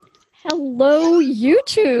Hello,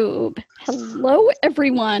 YouTube. Hello,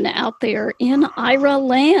 everyone out there in Aira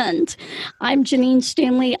land. I'm Janine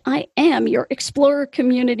Stanley. I am your Explorer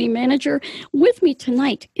Community Manager. With me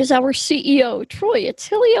tonight is our CEO, Troy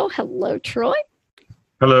Attilio. Hello, Troy.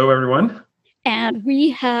 Hello, everyone. And we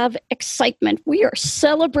have excitement. We are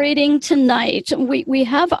celebrating tonight. We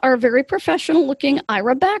have our very professional-looking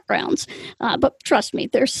Aira backgrounds, but trust me,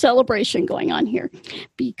 there's celebration going on here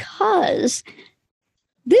because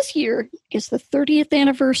this year is the 30th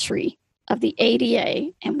anniversary of the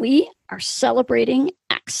ADA, and we are celebrating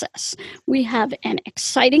access. We have an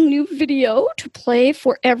exciting new video to play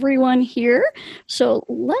for everyone here. So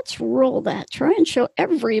let's roll that. Try and show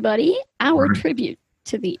everybody our tribute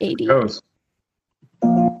to the ADA.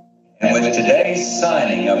 And with today's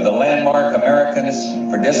signing of the landmark Americans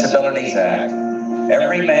for Disabilities Act,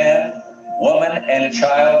 every man, woman, and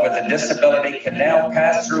child with a disability can now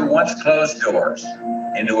pass through once closed doors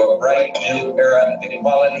into a bright new era of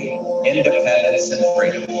equality, independence, and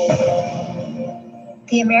freedom.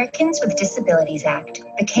 The Americans with Disabilities Act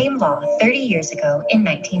became law 30 years ago in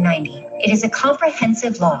 1990. It is a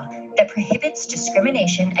comprehensive law that prohibits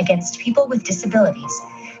discrimination against people with disabilities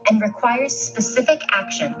and requires specific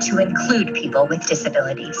action to include people with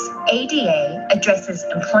disabilities. ADA addresses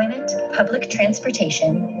employment, public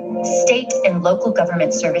transportation, state and local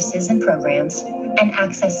government services and programs, and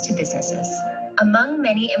access to businesses. Among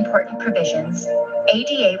many important provisions,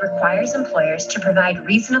 ADA requires employers to provide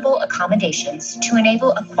reasonable accommodations to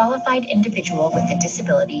enable a qualified individual with a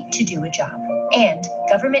disability to do a job. And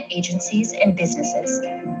government agencies and businesses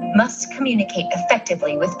must communicate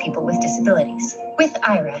effectively with people with disabilities. With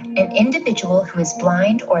Aira, an individual who is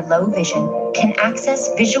blind or low vision can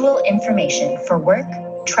access visual information for work,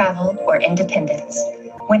 travel, or independence,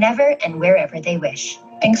 whenever and wherever they wish.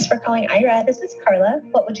 Thanks for calling Aira. This is Carla.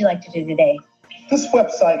 What would you like to do today? This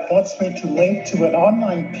website wants me to link to an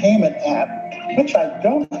online payment app, which I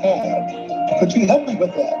don't have. Could you help me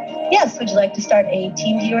with that? Yes. Would you like to start a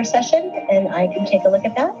TeamViewer session and I can take a look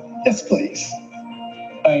at that? Yes, please.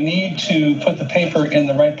 I need to put the paper in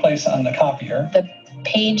the right place on the copier. The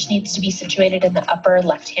page needs to be situated in the upper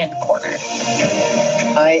left-hand corner.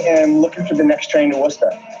 I am looking for the next train to Worcester.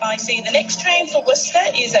 I see the next train for Worcester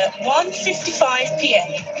is at 1:55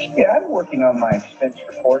 p.m. Yeah, I'm working on my expense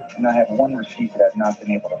report, and I have one receipt that I've not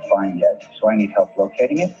been able to find yet, so I need help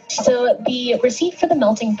locating it. So the receipt for the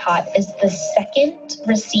melting pot is the second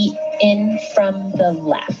receipt in from the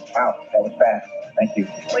left. Wow, that was fast. Thank you.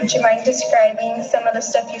 Would you mind describing some of the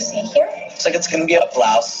stuff you see here? Looks like it's going to be a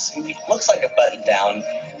blouse. It looks like a button down.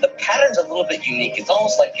 The pattern's a little bit unique. It's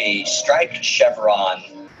almost like a striped chevron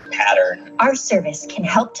pattern. Our service can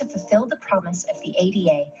help to fulfill the promise of the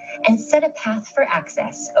ADA and set a path for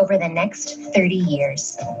access over the next 30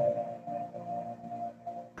 years.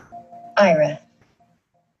 Aira.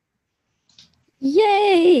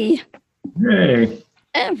 Yay! Yay!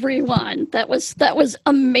 Everyone, that was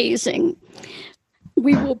amazing.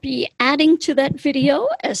 We will be adding to that video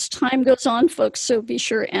as time goes on, folks, so be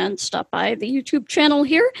sure and stop by the YouTube channel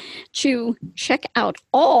here to check out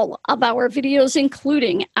all of our videos,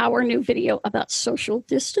 including our new video about social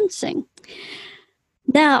distancing.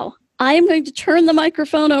 Now, I am going to turn the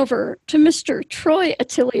microphone over to Mr. Troy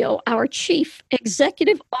Attilio, our Chief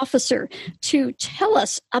Executive Officer, to tell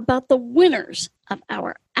us about the winners of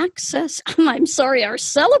our our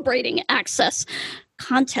Celebrating Access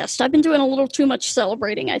contest. I've been doing a little too much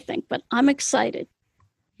celebrating, I think, but I'm excited.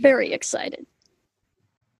 Very excited.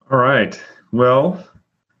 All right. Well,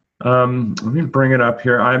 let me bring it up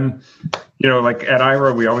here. I'm, like at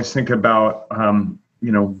Aira, we always think about,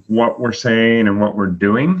 what we're saying and what we're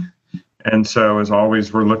doing. And so as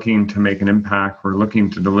always, we're looking to make an impact. We're looking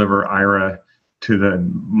to deliver Aira to the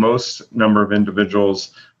most number of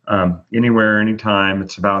individuals anywhere, anytime.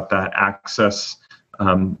 It's about that access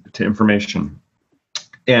to information.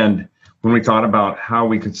 And when we thought about how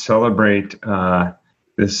we could celebrate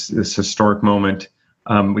this historic moment,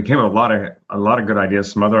 we came with a lot of good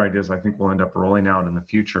ideas. Some other ideas I think will end up rolling out in the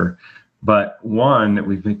future. But one that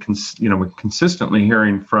we've been consistently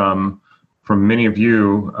hearing from many of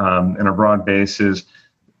you in a broad base is,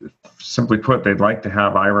 simply put, they'd like to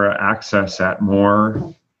have Aira access at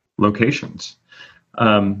more locations.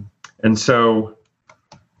 And so,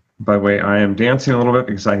 by the way, I am dancing a little bit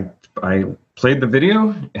because I played the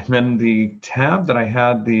video, and then the tab that I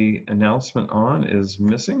had the announcement on is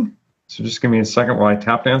missing. So just give me a second while I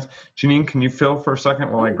tap dance. Janine, can you fill for a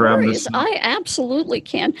second while I grab this? I absolutely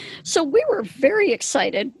can. So we were very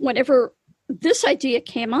excited whenever this idea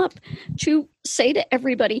came up to say to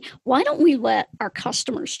everybody, why don't we let our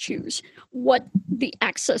customers choose what the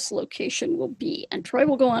access location will be? And Troy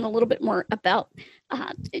will go on a little bit more about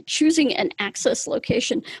choosing an access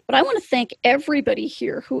location. But I want to thank everybody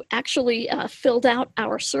here who actually filled out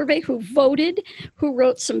our survey, who voted, who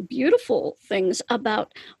wrote some beautiful things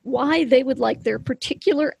about why they would like their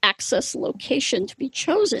particular access location to be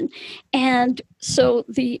chosen. And so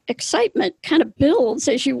the excitement kind of builds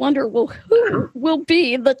as you wonder, well, who will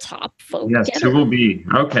be the top vote Yes, getter? who will be?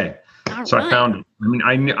 Okay. So I found it.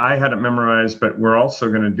 I mean, I had it memorized, but we're also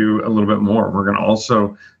going to do a little bit more. We're going to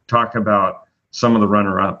also talk about some of the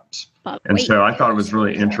runner-ups. And so I thought it was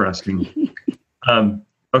really interesting.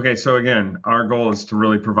 Okay, so again, our goal is to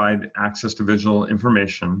really provide access to visual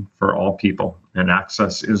information for all people. And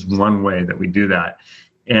access is one way that we do that.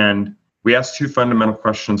 And we asked two fundamental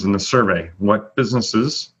questions in the survey. What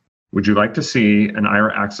businesses would you like to see an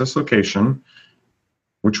Aira access location,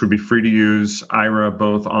 which would be free to use Aira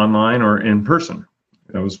both online or in person?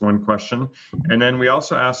 That was one question. And then we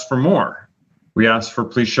also asked for more. We asked for,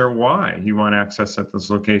 please share why you want access at this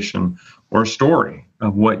location, or a story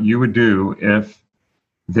of what you would do if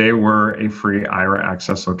they were a free Aira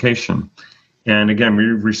access location. And again, we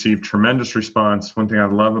received tremendous response. One thing I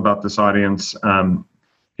love about this audience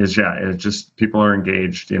is, it's just people are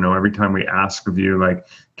engaged. You know, every time we ask of you, like,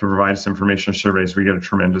 to provide us information or surveys, we get a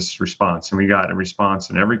tremendous response. And we got a response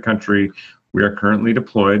in every country we are currently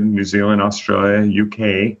deployed: New Zealand, Australia,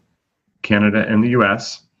 UK, Canada, and the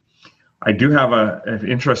US. I do have an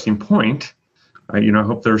interesting point. I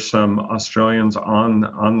hope there's some Australians on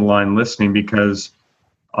the line listening, because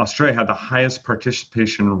Australia had the highest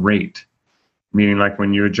participation rate, meaning like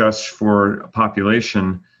when you adjust for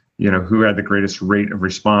population, who had the greatest rate of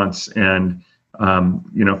response. And,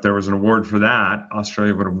 if there was an award for that,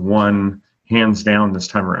 Australia would have won hands down this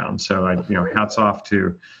time around. So hats off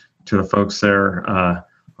to the folks there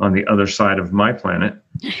on the other side of my planet.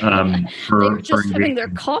 They were just having their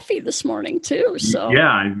coffee this morning too. So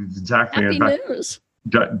yeah, exactly. Happy news.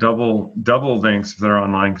 Double thanks if they're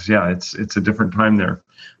online, because it's a different time there.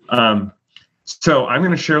 So I'm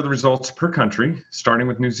going to share the results per country, starting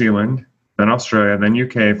with New Zealand, then Australia, then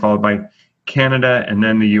UK, followed by Canada, and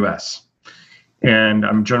then the US. And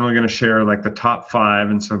I'm generally going to share like the top 5,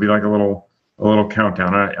 and so it'll be like a little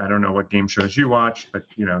countdown. I don't know what game shows you watch, but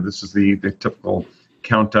this is the typical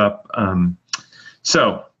count up. One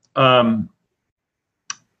thing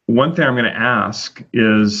I'm going to ask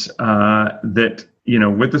is that,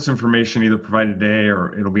 with this information either provided today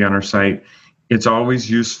or it'll be on our site, it's always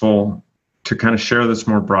useful to kind of share this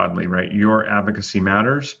more broadly, right? Your advocacy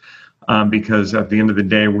matters, because at the end of the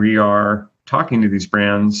day, we are talking to these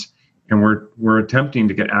brands and we're attempting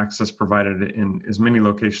to get access provided in as many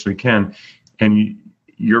locations as we can. And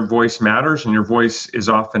your voice matters, and your voice is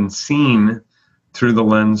often seen through the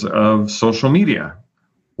lens of social media,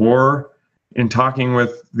 or in talking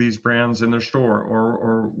with these brands in their store,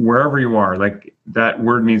 or wherever you are. Like, that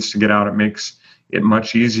word needs to get out. It makes it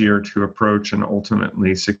much easier to approach and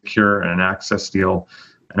ultimately secure an access deal,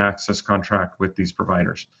 an access contract with these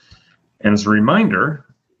providers. And as a reminder,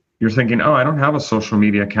 you're thinking, oh, I don't have a social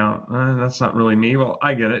media account. That's not really me. Well,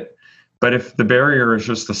 I get it. But if the barrier is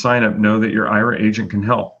just the sign up, know that your Aira agent can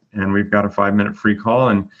help. And we've got a 5-minute free call,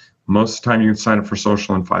 and most of the time you can sign up for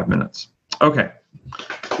social in 5 minutes. Okay.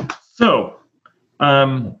 So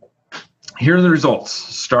here are the results,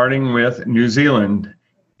 starting with New Zealand.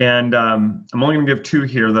 And I'm only going to give 2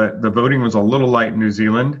 here. The voting was a little light in New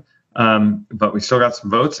Zealand, but we still got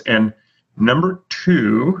some votes. And number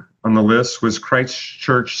 2 on the list was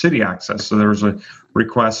Christchurch City Access. So there was a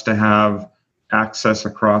request to have access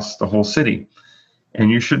across the whole city.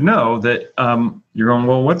 And you should know that you're going,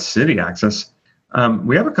 well, what's city access?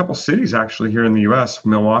 We have a couple cities actually here in the US,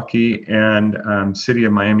 Milwaukee and city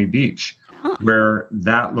of Miami Beach, where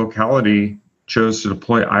that locality chose to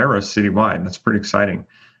deploy Aira citywide. That's pretty exciting.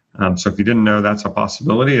 So if you didn't know that's a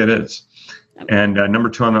possibility, it is. And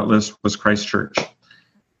number 2 on that list was Christchurch.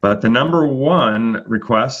 But the number 1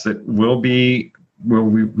 request that we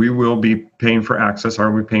will be paying for access,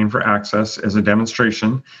 are we paying for access as a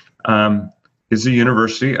demonstration, is the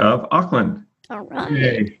University of Auckland. All right.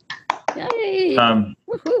 Yay. Yay. I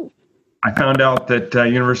found out that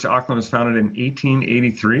University of Auckland was founded in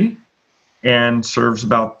 1883 and serves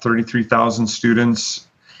about 33,000 students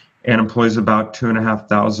and employs about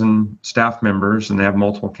 2,500 staff members, and they have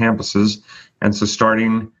multiple campuses. And so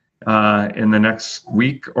starting in the next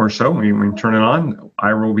week or so, when we turn it on,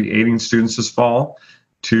 Aira will be aiding students this fall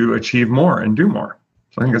to achieve more and do more.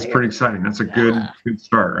 So I think that's pretty exciting. That's a good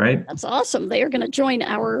start, right? That's awesome. They are going to join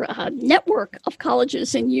our network of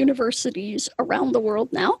colleges and universities around the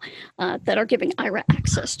world now that are giving Aira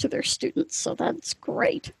access to their students. So that's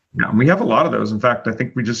great. Yeah, and we have a lot of those. In fact, I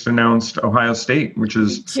think we just announced Ohio State, which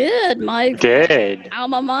is my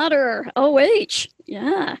alma mater, OH.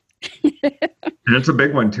 Yeah. And it's a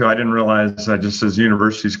big one too. I didn't realize, just as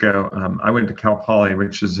universities go, I went to Cal Poly,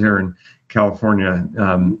 which is here in California,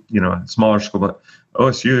 a smaller school, but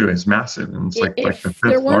OSU is massive. And it's like the fifth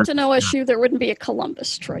there weren't an largest. OSU, there wouldn't be a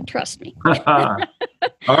Columbus, Troy, trust me. All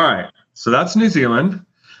right. So that's New Zealand.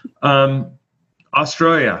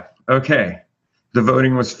 Australia. Okay. The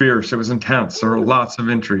voting was fierce. It was intense. There were lots of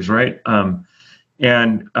entries, right?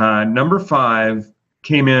 And number 5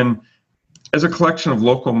 came in as a collection of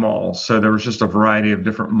local malls. So there was just a variety of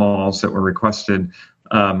different malls that were requested.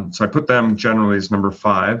 So I put them generally as number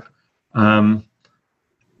 5.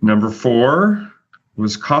 Number 4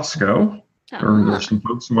 was Costco. There's some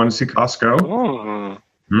folks who want to see Costco.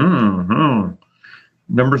 Mm-hmm.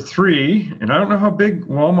 Number 3, and I don't know how big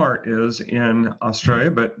Walmart is in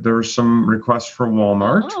Australia, but there were some requests for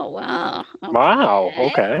Walmart. Oh, wow. Okay. Wow.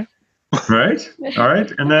 Okay. Right. All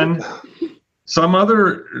right. And then some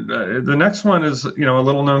other, the next one is, a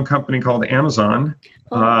little known company called Amazon.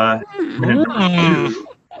 But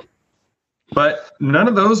none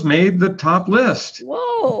of those made the top list.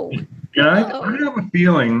 Whoa. I have a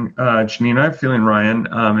feeling, Janine, I have a feeling, Ryan,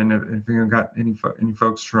 and if you've got any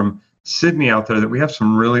folks from Sydney out there, that we have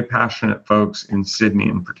some really passionate folks in Sydney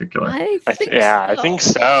in particular. I think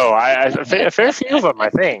so. A fair few of them, I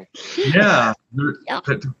think. Yeah.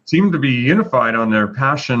 That seem to be unified on their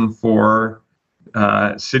passion for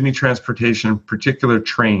Sydney transportation, particular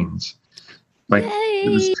trains. Like it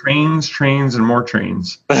was trains, and more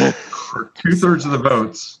trains. For 2/3 of the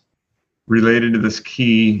votes related to this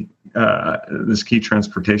key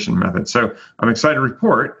transportation method. So I'm excited to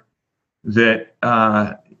report that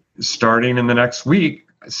starting in the next week,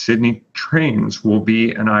 Sydney trains will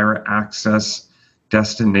be an Aira access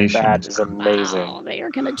destination. That is amazing. Wow, they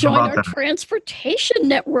are going to join our transportation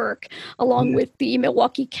network along with the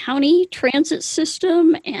Milwaukee County Transit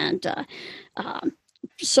System. And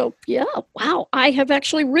wow, I have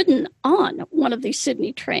actually ridden on one of these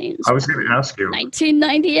Sydney trains. I was going to ask you.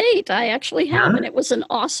 1998, I actually have, and it was an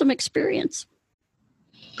awesome experience.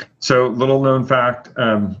 So, little known fact,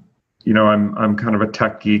 I'm kind of a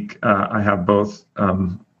tech geek. I have both,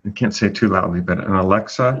 I can't say it too loudly, but an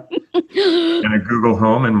Alexa and a Google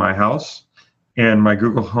Home in my house. And my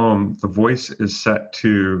Google Home, the voice is set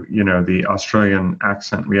to, the Australian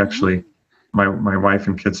accent. We actually, my wife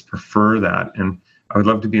and kids prefer that. And I would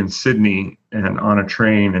love to be in Sydney and on a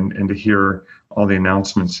train and to hear all the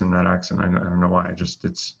announcements in that accent. I don't know why.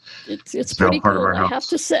 It's pretty part cool, of our house. I have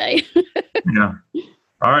to say. Yeah.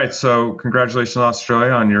 All right. So congratulations,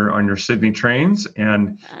 Australia, on your Sydney trains,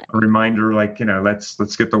 and a reminder,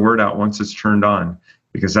 let's get the word out once it's turned on,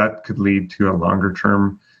 because that could lead to a longer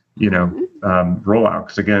term, rollout.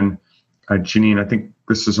 Because again, Janine, I think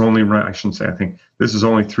this is only this is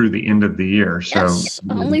only through the end of the year. Yes,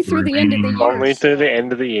 only through the end of the year. Only through the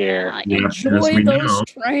end of the year. Enjoy those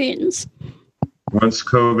trains. Once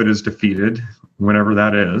COVID is defeated, whenever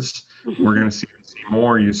that is, we're going to see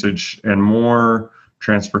more usage and more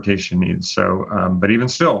transportation needs. So, but even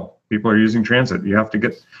still, people are using transit. You have to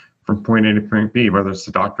get from point A to point B, whether it's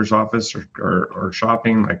the doctor's office or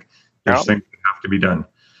shopping. There's things that have to be done.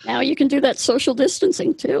 Now you can do that social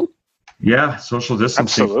distancing too. Yeah, social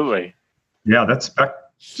distancing. Absolutely. Yeah, that's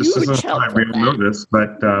just as a time. We don't know this,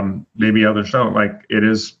 but maybe others don't. It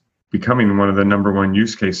is becoming one of the number one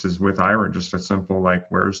use cases with Aira. Just a simple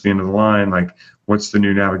where's the end of the line? What's the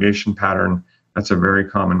new navigation pattern? That's a very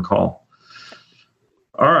common call.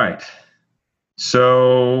 All right.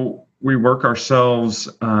 So we work ourselves.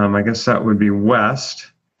 I guess that would be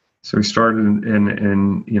west. So we started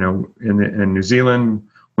in New Zealand,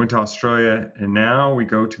 went to Australia, and now we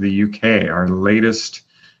go to the UK, our latest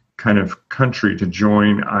kind of country to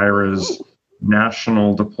join Aira's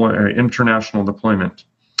international deployment.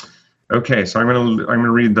 Okay, so I'm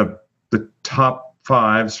gonna read the top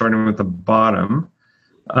 5, starting with the bottom.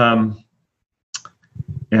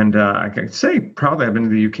 And I can say probably I've been to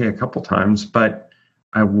the UK a couple times, but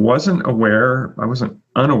I wasn't unaware, but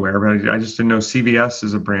I just didn't know CVS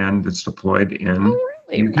is a brand that's deployed in. Oh,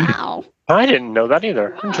 really? Wow. I didn't know that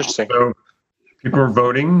either. Wow. Interesting. So people are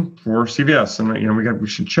voting for CVS, and we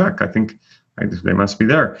should check. I think they must be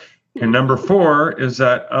there. And number 4 is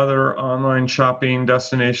that other online shopping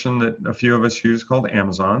destination that a few of us use called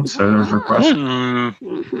Amazon. So there's a request.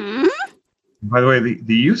 Mm-hmm. By the way,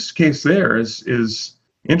 the use case there is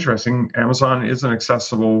interesting. Amazon is an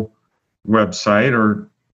accessible website, or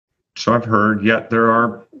so I've heard, yet there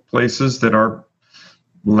are places that are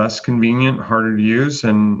less convenient, harder to use.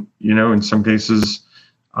 And, in some cases,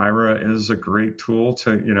 Aira is a great tool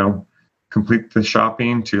to, complete the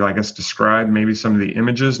shopping, to, I guess, describe maybe some of the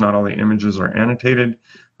images. Not all the images are annotated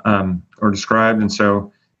or described. And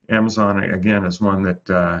so Amazon, again, is one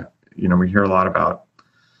that, we hear a lot about.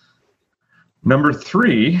 Number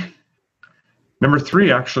three,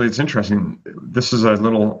 actually, it's interesting. This is a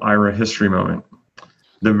little Aira history moment.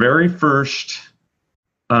 The very first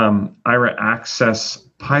Aira Access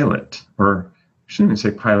pilot, or I shouldn't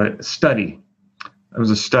even say pilot, study. It was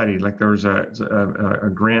a study, like there was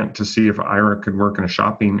a grant to see if Aira could work in a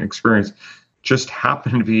shopping experience. Just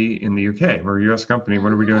happened to be in the UK. We're a US company.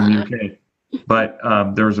 What are we doing in the UK? But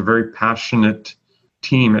there was a very passionate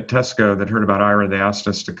team at Tesco that heard about Aira. They asked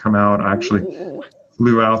us to come out. I actually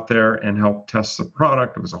flew out there and helped test the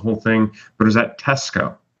product. It was a whole thing, but it was at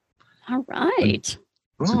Tesco. All right.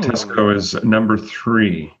 So Tesco is number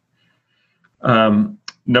 3.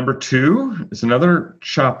 Number 2 is another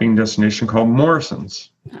shopping destination called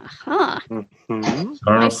Morrison's. Aha. Mm-hmm. So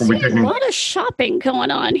I don't know I if we'll be see a taking. lot of shopping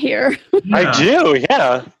going on here. I do,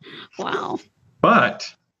 yeah. Wow. But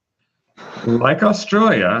like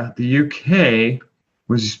Australia, the UK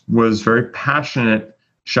was very passionate.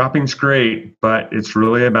 Shopping's great, but it's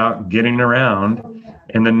really about getting around.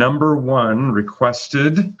 And the number 1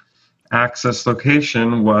 requested access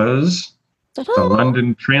location was the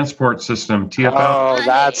London Transport System, TfL. Oh,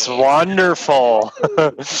 that's wonderful.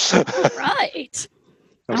 Right.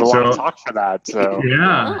 There's a lot of talk for that. So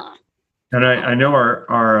Yeah. And I know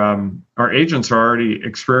our agents are already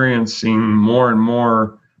experiencing more and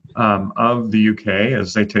more of the UK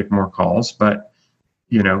as they take more calls. But,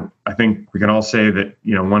 I think we can all say that,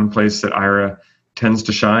 one place that Aira tends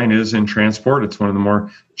to shine is in transport. It's one of the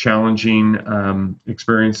more challenging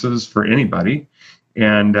experiences for anybody.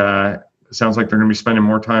 And it sounds like they're going to be spending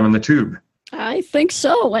more time on the tube. I think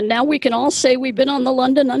so. And now we can all say we've been on the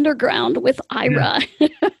London Underground with Aira.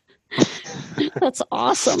 Yeah. That's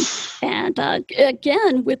awesome. And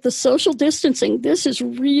again, with the social distancing, this is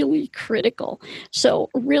really critical. So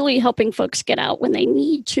really helping folks get out when they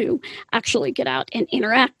need to actually get out and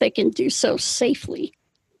interact, they can do so safely.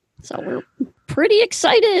 So we're pretty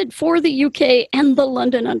excited for the UK and the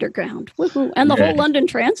London Underground. Woohoo. And the whole London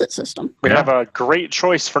transit system. We have a great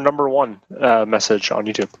choice for number 1 message on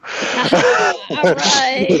YouTube. All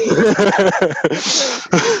right.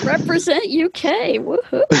 Represent UK.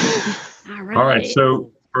 Woohoo. All right. All right.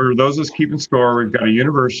 So for those of us keeping score, we've got a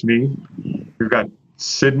university, we've got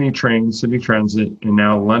Sydney Transit, and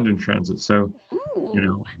now London Transit. So, a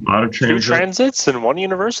lot of transit. 2 transits and 1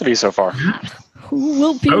 university so far. Who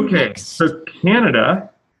will be next? So Canada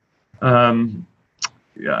had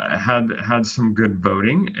some good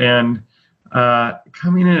voting, and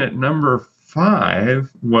coming in at number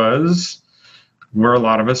 5 was where a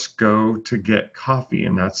lot of us go to get coffee,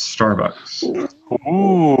 and that's Starbucks.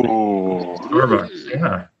 Ooh, Starbucks,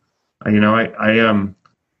 yeah.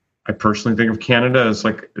 I personally think of Canada as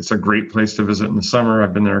it's a great place to visit in the summer.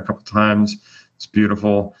 I've been there a couple times. It's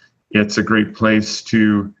beautiful. It's a great place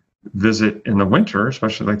to visit in the winter,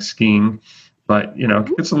 especially like skiing. But,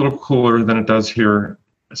 it gets a little cooler than it does here,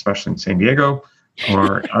 especially in San Diego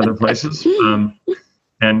or other places.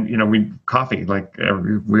 And, coffee,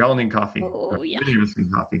 we all need coffee. Oh, yeah. Many of us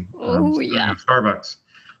need coffee. Yeah. Starbucks.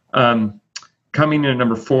 Coming in at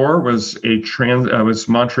number 4 was was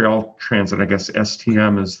Montreal Transit. I guess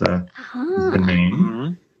STM is the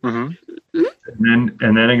name. Mm-hmm.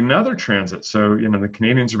 And then another transit. So, the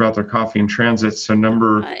Canadians are about their coffee in transit. So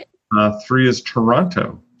number 3 is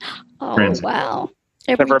Toronto Transit. Wow.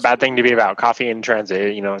 Never a bad thing to be about coffee in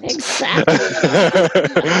transit, Exactly.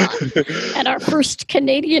 And our first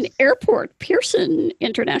Canadian airport, Pearson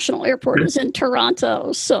International Airport, is in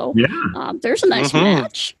Toronto. So there's a nice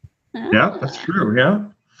match. Yeah, that's true. Yeah.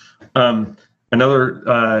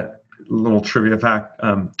 Another little trivia fact.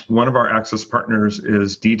 One of our access partners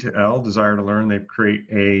is D2L, Desire to Learn. They create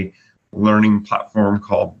a learning platform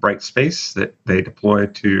called Brightspace that they deploy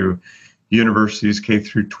to universities K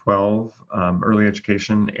through 12, early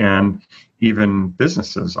education, and even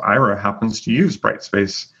businesses. Aira happens to use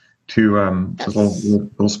Brightspace to a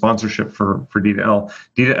little sponsorship for D2L.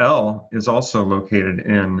 D2L is also located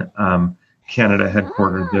in Canada,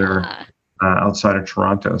 headquartered there outside of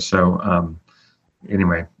Toronto. So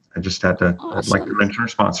anyway, I just had to I'd like to mention our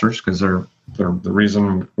sponsors because they're the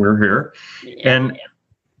reason we're here. And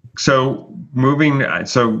so what did I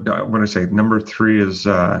say? Number 3 is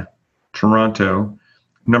Toronto.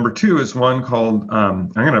 Number 2 is one called, I'm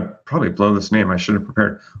going to probably blow this name. I should have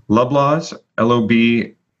prepared. Loblaws,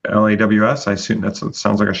 Loblaws. I assume that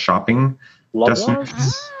sounds like a shopping destination.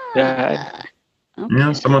 Yeah. Okay.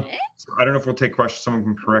 Yeah, someone, I don't know if we'll take questions. Someone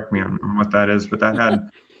can correct me on what that is, but that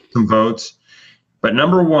had some votes. But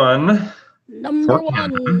number 1. Number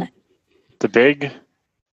 1. The big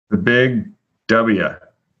W.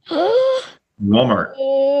 Walmart.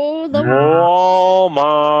 Oh, the Walmart.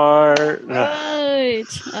 Right.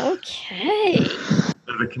 Okay.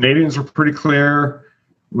 The Canadians were pretty clear.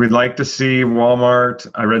 We'd like to see Walmart.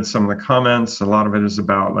 I read some of the comments. A lot of it is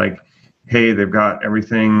about like, hey, they've got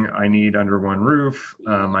everything I need under one roof.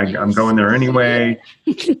 I'm going there anyway.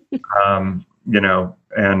 And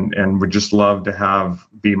would just love to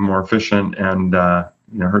be more efficient, and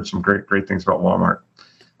heard some great things about Walmart.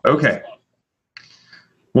 Okay.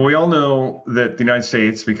 Well, we all know that the United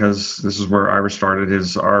States, because this is where Ira started,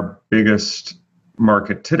 is our biggest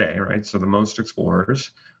market today, right? So the most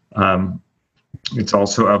explorers. It's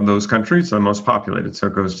also, of those countries, the most populated. So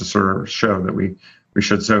it goes to sort of show that we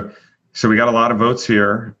should. So we got a lot of votes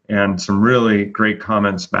here and some really great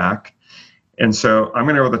comments back. And so I'm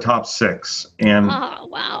going to go with the top 6. And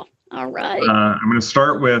wow. All right. I'm going to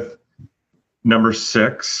start with number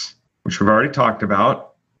 6, which we've already talked about,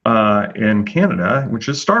 in Canada, which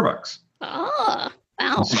is Starbucks. Wow.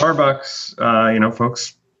 Starbucks,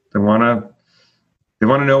 folks, they want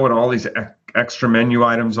to know what all these extra menu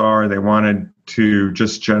items are. They wanted to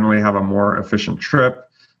just generally have a more efficient trip.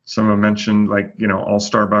 Someone mentioned, all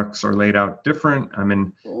Starbucks are laid out different. I'm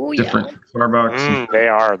in different Starbucks. They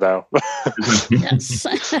are, though. Yes.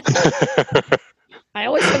 I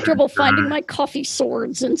always have trouble finding my coffee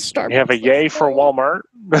swords in Starbucks. You have a yay for Walmart.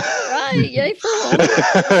 Right, yay for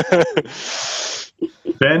Walmart.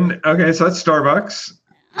 Then, okay, so that's Starbucks.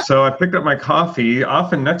 So I picked up my coffee,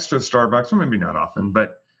 often next to a Starbucks. Well, maybe not often,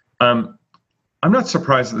 but I'm not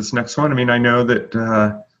surprised at this next one. I mean, I know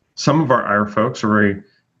that some of our Ira folks are very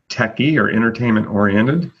techie or entertainment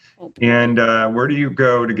oriented. And where do you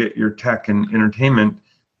go to get your tech and entertainment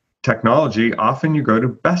technology? Often you go to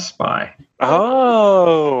Best Buy.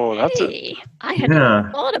 Oh, I had never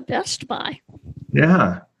thought of Best Buy.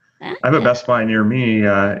 Yeah. I have a Best Buy near me.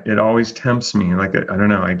 It always tempts me. I don't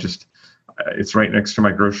know. It's right next to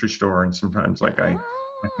my grocery store. And sometimes I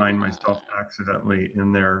find myself accidentally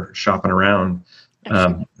in there shopping around,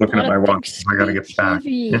 looking at my watch. I got to get back.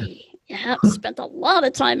 Yeah, I've spent a lot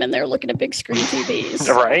of time in there looking at big screen TVs.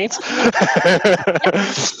 Right?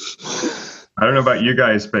 I don't know about you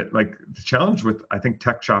guys, but the challenge with, I think,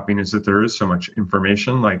 tech shopping is that there is so much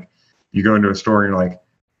information. Like, you go into a store and you're like,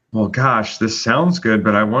 well, gosh, this sounds good,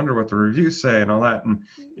 but I wonder what the reviews say and all that. And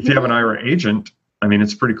if you have an Ira agent, I mean,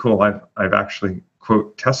 it's pretty cool. I've actually,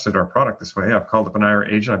 quote, tested our product this way. I've called up an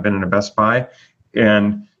Ira agent. I've been in a Best Buy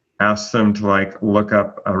and asked them to look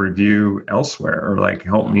up a review elsewhere or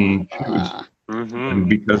help me choose. And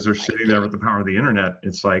because they're sitting there with the power of the internet,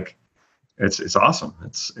 it's it's awesome.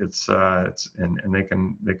 And they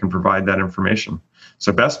can provide that information.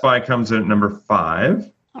 So Best Buy comes in at number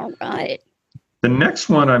 5. All right. The next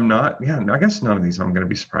one I guess none of these I'm going to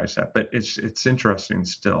be surprised at, but it's interesting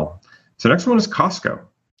still. So the next one is Costco.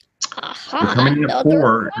 So coming in at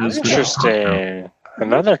 4 is interesting.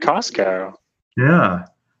 Another Costco. Yeah.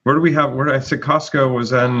 Where do we have? Where I said Costco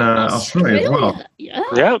was in Australia as well. Yeah.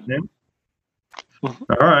 Yep. All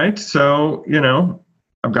right. So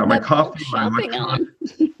I've got my coffee, I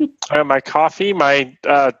have my coffee, my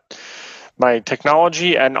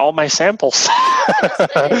technology, and all my samples.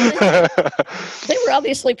 They were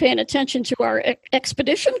obviously paying attention to our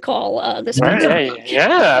expedition call this morning.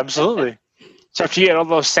 Yeah, absolutely. So if you get all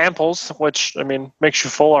those samples, which, makes you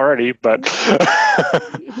full already, but...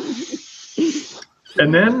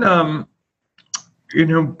 And then,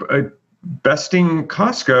 besting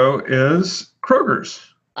Costco is Kroger's.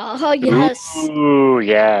 Oh, yes. Ooh,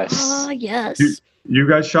 yes. Oh, yes. You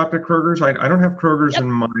guys shop at Kroger's? I don't have Kroger's in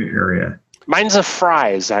my area. Mine's a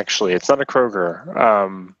Fry's, actually. It's not a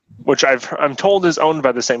Kroger, which I'm told is owned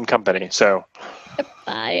by the same company. So, yep,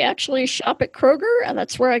 I actually shop at Kroger, and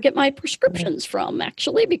that's where I get my prescriptions from,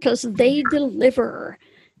 actually, because they deliver,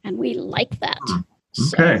 and we like that.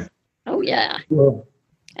 Okay. Oh, yeah. Well,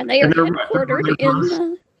 and they are headquartered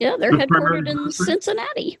in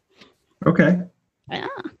Cincinnati. Okay. Yeah.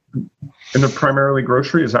 And they're primarily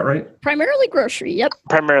grocery, is that right? Primarily grocery, yep.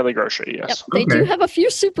 Primarily grocery, yes. Yep. They do have a few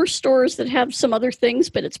superstores that have some other things,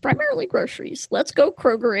 but it's primarily groceries. Let's go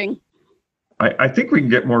Krogering. I think we can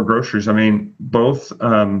get more groceries. I mean, both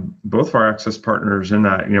of our access partners in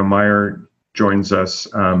that, Meijer joins us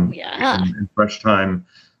in Fresh Time.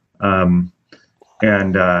 And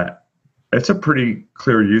it's a pretty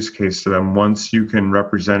clear use case to them once you can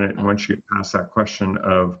represent it and once you get past that question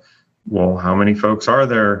of, well, how many folks are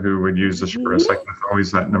there who would use the service? Like that's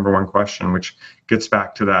always that number one question, which gets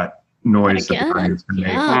back to that noise that the audience can make.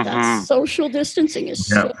 That social distancing is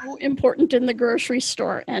so important in the grocery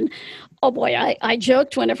store. And oh boy, I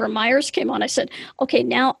joked whenever Myers came on, I said, okay,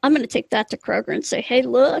 now I'm going to take that to Kroger and say, hey,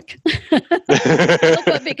 look,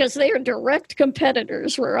 because they are direct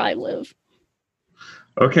competitors where I live.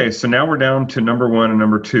 Okay, so now we're down to number 1 and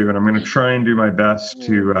number 2, and I'm going to try and do my best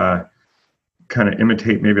to kind of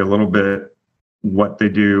imitate maybe a little bit what they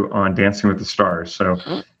do on Dancing with the Stars.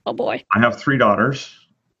 So, oh boy, I have 3 daughters.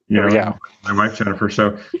 You know, my wife Jennifer.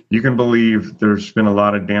 So you can believe there's been a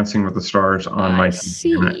lot of Dancing with the Stars on my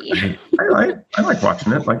TV. I like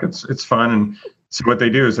watching it. Like it's fun. And so what they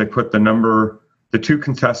do is they put the 2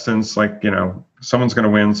 contestants, like, you know, someone's going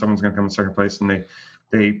to win, someone's going to come in second place, and they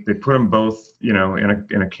put them both, you know,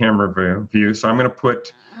 in a camera view. So I'm going to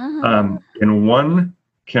put in one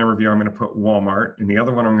camera view, I'm going to put Walmart, and the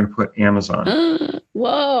other one I'm going to put Amazon.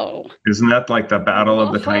 Whoa! Isn't that like the battle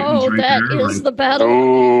of the Titans right there? That is the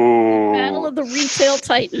battle of the retail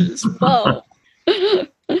Titans. Whoa!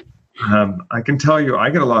 I can tell you, I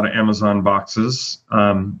get a lot of Amazon boxes,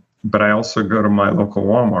 but I also go to my local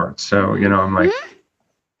Walmart. So, you know, I'm like,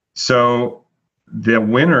 so the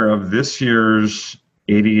winner of this year's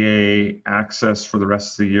ADA Access for the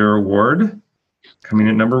Rest of the Year award, coming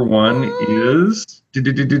in number 1 is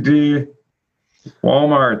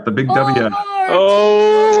Walmart, the big W.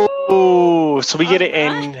 Oh, so we get it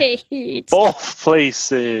in both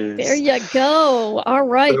places. There you go. All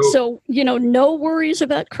right. So, you know, no worries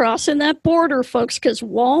about crossing that border, folks, because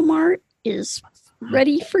Walmart is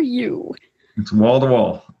ready for you. It's wall to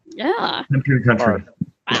wall. Yeah. Country to country.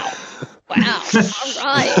 Wow. All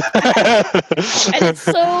right. And it's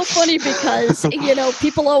so funny because, you know,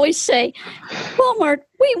 people always say, Walmart,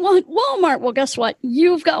 we want Walmart. Well, guess what?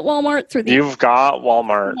 You've got Walmart through the You've got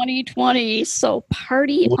Walmart 2020. So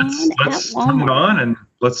party let's at Walmart. turn it on and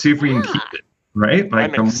let's see if we can keep it, right?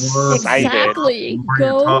 Like exactly.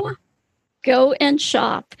 Go and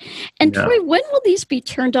shop. And Troy, when will these be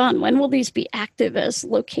turned on? When will these be active as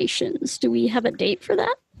locations? Do we have a date for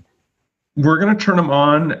that? We're going to turn them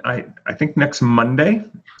on, I think, next Monday.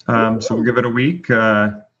 So we'll give it a week.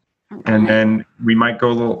 And then we might go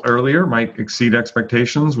a little earlier, might exceed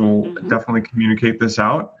expectations. We'll definitely communicate this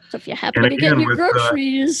out. So if you happen to get your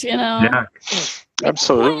groceries, you know. Yeah,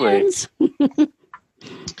 absolutely.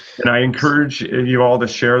 And I encourage you all to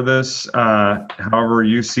share this however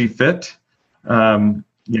you see fit. You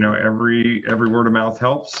know, every word of mouth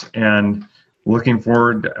helps. And looking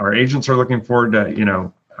forward, our agents are looking forward to, you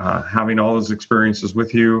know, having all those experiences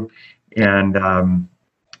with you and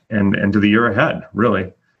to the year ahead,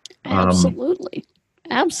 really. Absolutely.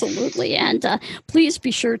 Absolutely. And please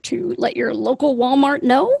be sure to let your local Walmart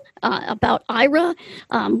know about Aira.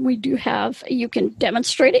 We do have, you can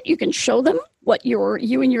demonstrate it. You can show them what you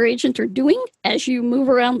and your agent are doing as you move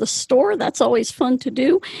around the store. That's always fun to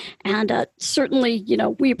do. And certainly, you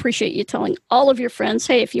know, we appreciate you telling all of your friends,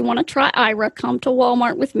 hey, if you want to try Aira, come to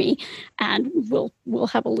Walmart with me and we'll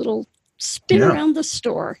have a little spin around the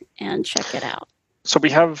store and check it out. So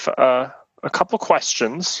we have a couple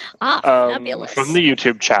questions from the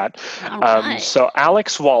YouTube chat. So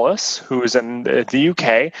Alex Wallace, who is in the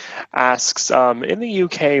UK, asks, in the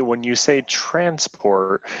UK, when you say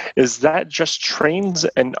transport, is that just trains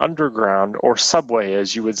and underground or subway,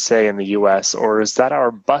 as you would say in the US, or is that our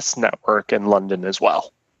bus network in London as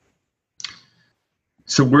well?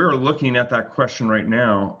 So we're looking at that question right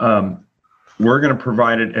now. We're going to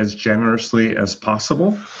provide it as generously as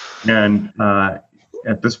possible. And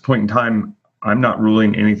at this point in time, I'm not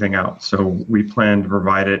ruling anything out. So we plan to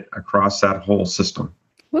provide it across that whole system.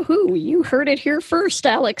 Woohoo, you heard it here first,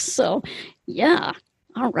 Alex. So yeah,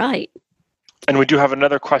 all right. And we do have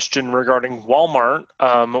another question regarding Walmart.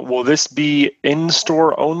 Will this be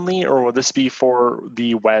in-store only, or will this be for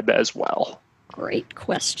the web as well? Great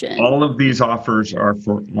question. All of these offers are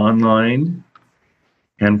for online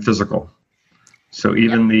and physical. So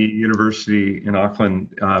even the university in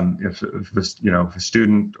Auckland, if a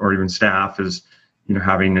student or even staff is, you know,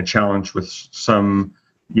 having a challenge with some,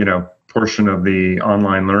 you know, portion of the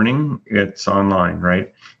online learning, it's online,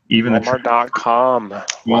 right? Even Walmart.com.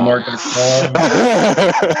 Walmart.com.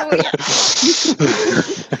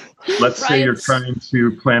 Let's say you're trying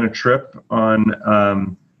to plan a trip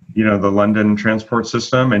on, you know, the London transport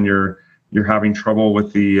system, and you're having trouble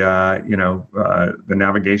with the, the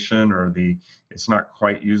navigation, or it's not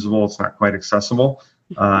quite usable, it's not quite accessible.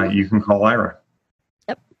 You can call Aira.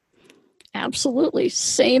 Yep. Absolutely.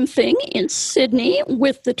 Same thing in Sydney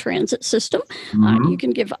with the transit system. You can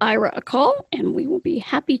give Ira a call, and we will be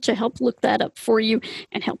happy to help look that up for you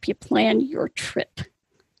and help you plan your trip.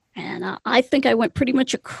 And I think I went pretty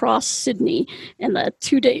much across Sydney in the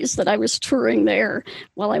 2 days that I was touring there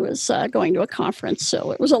while I was going to a conference.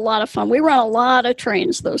 So it was a lot of fun. We were on a lot of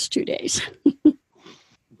trains those 2 days.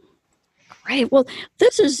 Great. Well,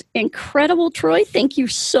 this is incredible, Troy. Thank you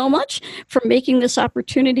so much for making this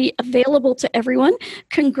opportunity available to everyone.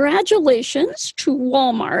 Congratulations to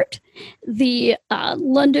Walmart, the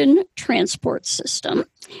London Transport System,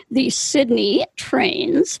 the Sydney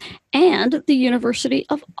Trains, and the University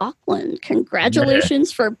of Auckland.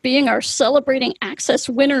 Congratulations for being our Celebrating Access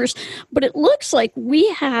winners. But it looks like we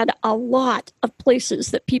had a lot of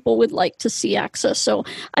places that people would like to see Access. So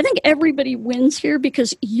I think everybody wins here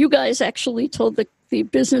because you guys actually told the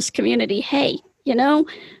business community, hey, you know,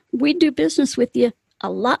 we'd do business with you a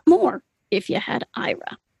lot more if you had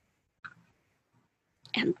Ira.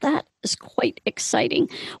 And that is quite exciting.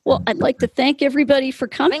 Well, I'd like to thank everybody for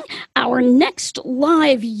coming. Our next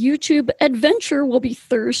live YouTube adventure will be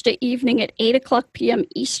Thursday evening at 8:00 p.m.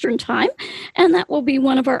 Eastern Time. And that will be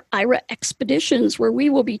one of our Ira expeditions where we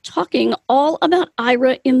will be talking all about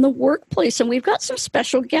Ira in the workplace. And we've got some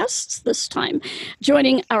special guests this time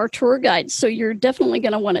joining our tour guides. So you're definitely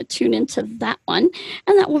going to want to tune into that one.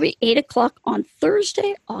 And that will be 8:00 on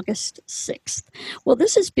Thursday, August 6th. Well,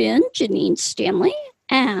 this has been Janine Stanley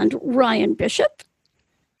and Ryan Bishop.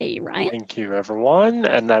 Hey, Ryan. Thank you, everyone.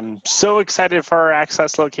 And I'm so excited for our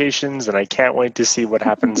Access locations, and I can't wait to see what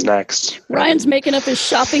happens next. Ryan's making up his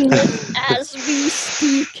shopping list as we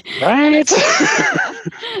speak. Right?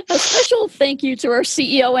 A special thank you to our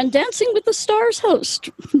CEO and Dancing with the Stars host,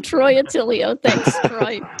 Troy Attilio. Thanks,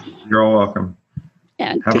 Troy. You're all welcome.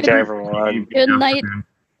 And take care, everyone. Good night,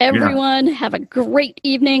 everyone. Yeah. Have a great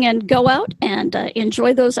evening and go out and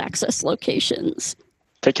enjoy those Access locations.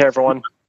 Take care, everyone.